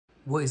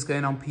What is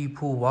going on,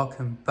 people?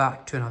 Welcome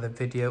back to another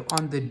video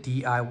on the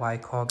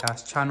DIY Car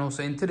Gas channel.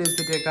 So in today's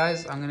video,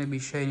 guys, I'm going to be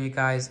showing you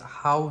guys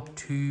how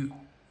to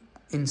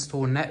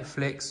install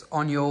Netflix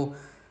on your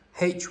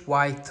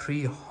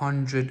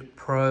HY300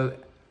 Pro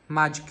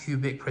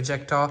Magcubic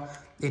projector.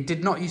 It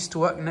did not used to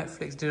work.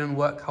 Netflix didn't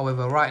work.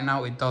 However, right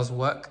now it does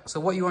work. So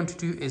what you want to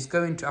do is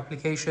go into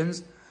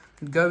applications,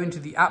 go into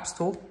the App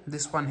Store,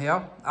 this one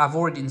here. I've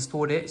already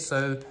installed it.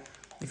 So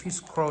if you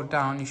scroll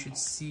down, you should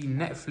see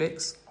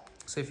Netflix.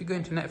 So if you go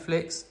into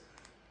Netflix,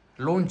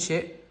 launch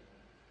it,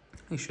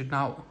 you should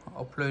now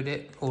upload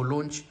it or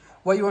launch.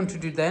 What you want to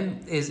do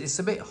then is, it's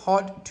a bit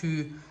hard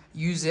to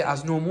use it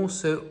as normal.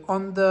 So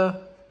on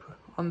the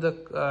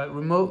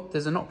remote,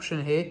 there's an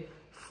option here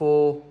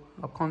for,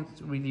 I can't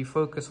really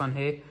focus on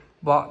here,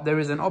 but there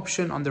is an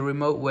option on the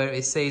remote where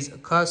it says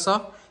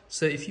cursor.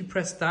 So if you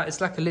press that,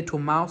 it's like a little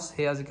mouse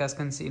here, as you guys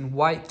can see in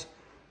white.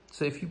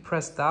 So if you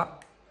press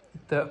that,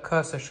 the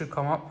cursor should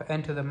come up,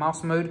 enter the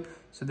mouse mode.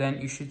 So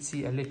then you should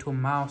see a little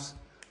mouse,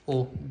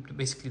 or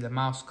basically the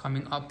mouse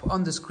coming up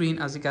on the screen,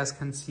 as you guys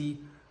can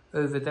see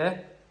over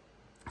there.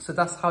 So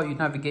that's how you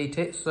navigate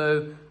it.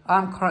 So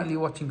I'm currently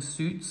watching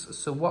Suits.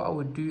 So what I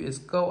would do is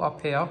go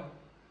up here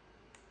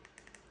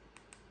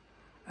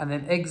and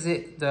then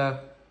exit the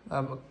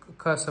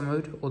cursor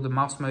mode or the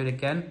mouse mode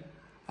again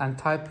and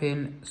type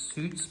in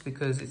Suits,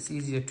 because it's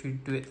easier to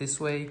do it this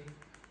way.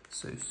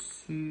 So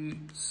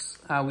Suits,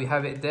 we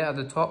have it there at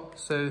the top.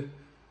 So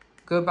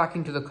go back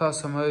into the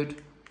cursor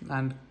mode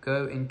and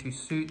go into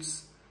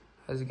Suits,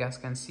 as you guys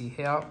can see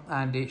here,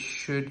 and it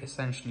should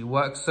essentially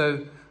work.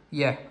 So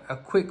yeah, a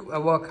quick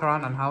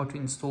workaround on how to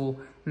install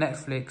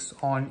Netflix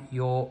on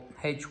your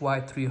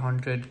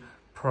HY300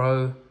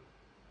 Pro.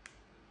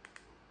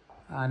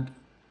 And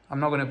I'm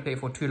not going to play it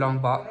for too long,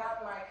 but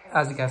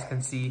as you guys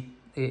can see,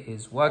 it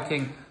is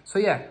working. So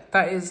yeah,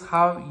 that is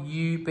how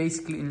you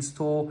basically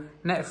install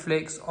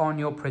Netflix on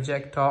your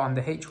projector on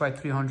the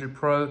HY300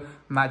 Pro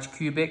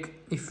Magcubic.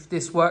 If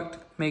this worked,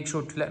 make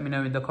sure to let me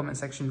know in the comment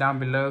section down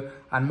below,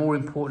 and more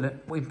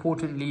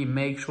importantly,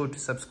 make sure to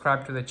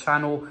subscribe to the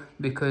channel,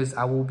 because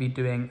I will be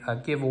doing a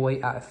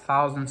giveaway at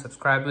 1,000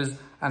 subscribers,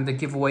 and the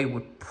giveaway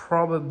would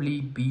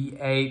probably be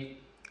a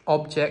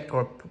object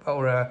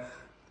or a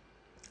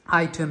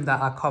item that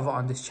I cover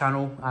on this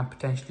channel, and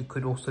potentially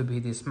could also be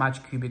this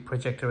Magcubic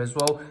projector as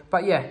well.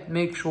 But yeah,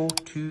 make sure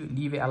to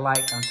leave it a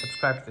like and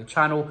subscribe to the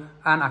channel,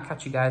 and I'll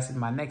catch you guys in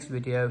my next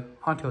video.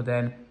 Until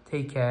then,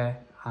 take care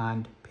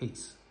and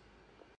peace.